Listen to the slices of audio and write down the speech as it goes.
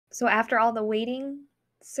So after all the waiting,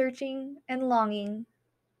 searching, and longing,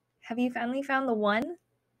 have you finally found the one?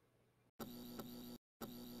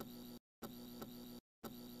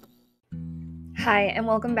 Hi, and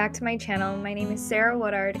welcome back to my channel. My name is Sarah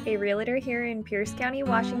Woodard, a realtor here in Pierce County,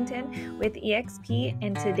 Washington with eXp,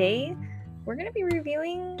 and today we're going to be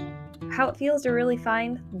reviewing how it feels to really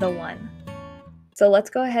find the one. So let's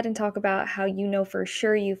go ahead and talk about how you know for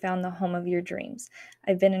sure you found the home of your dreams.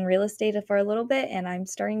 I've been in real estate for a little bit, and I'm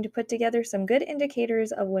starting to put together some good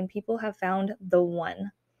indicators of when people have found the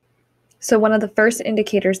one. So one of the first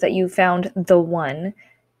indicators that you found the one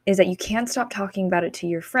is that you can't stop talking about it to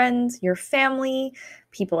your friends, your family,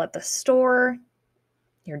 people at the store,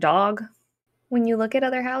 your dog. When you look at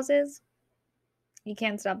other houses, you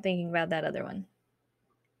can't stop thinking about that other one.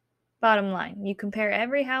 Bottom line, you compare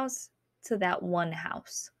every house to that one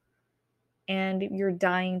house, and you're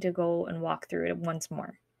dying to go and walk through it once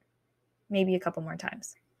more, maybe a couple more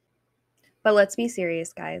times. But let's be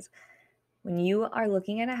serious, guys. When you are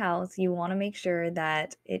looking at a house, you want to make sure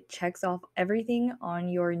that it checks off everything on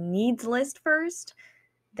your needs list first,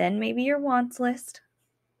 then maybe your wants list.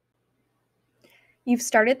 You've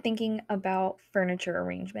started thinking about furniture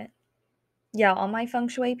arrangement. Yeah, all my feng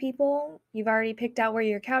shui people, you've already picked out where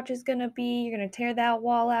your couch is going to be. You're going to tear that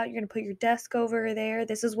wall out. You're going to put your desk over there.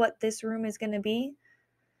 This is what this room is going to be.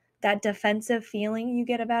 That defensive feeling you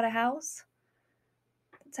get about a house,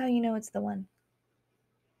 that's how you know it's the one.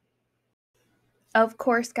 Of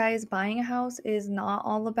course, guys, buying a house is not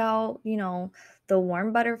all about, the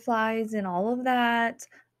warm butterflies and all of that.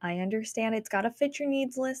 I understand it's got to fit your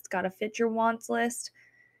needs list, got to fit your wants list.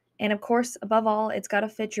 And of course, above all, it's got to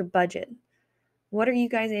fit your budget. What are you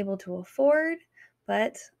guys able to afford?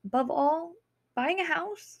 But above all, buying a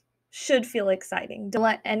house should feel exciting. Don't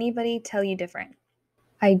let anybody tell you different.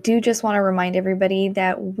 I do just want to remind everybody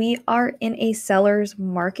that we are in a seller's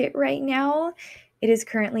market right now. It is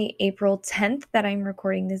currently April 10th that I'm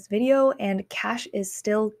recording this video, and cash is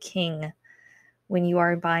still king when you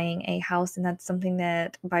are buying a house, and that's something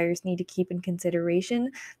that buyers need to keep in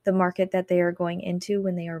consideration, the market that they are going into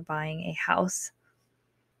when they are buying a house.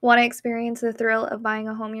 Want to experience the thrill of buying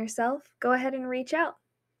a home yourself? Go ahead and reach out.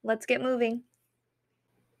 Let's get moving.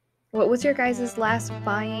 What was your guys' last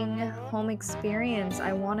buying home experience?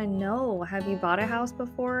 I want to know. Have you bought a house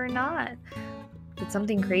before or not? Did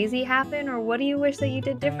something crazy happen, or what do you wish that you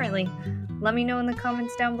did differently? Let me know in the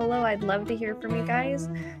comments down below. I'd love to hear from you guys.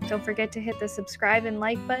 Don't forget to hit the subscribe and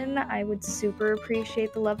like button. I would super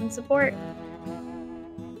appreciate the love and support.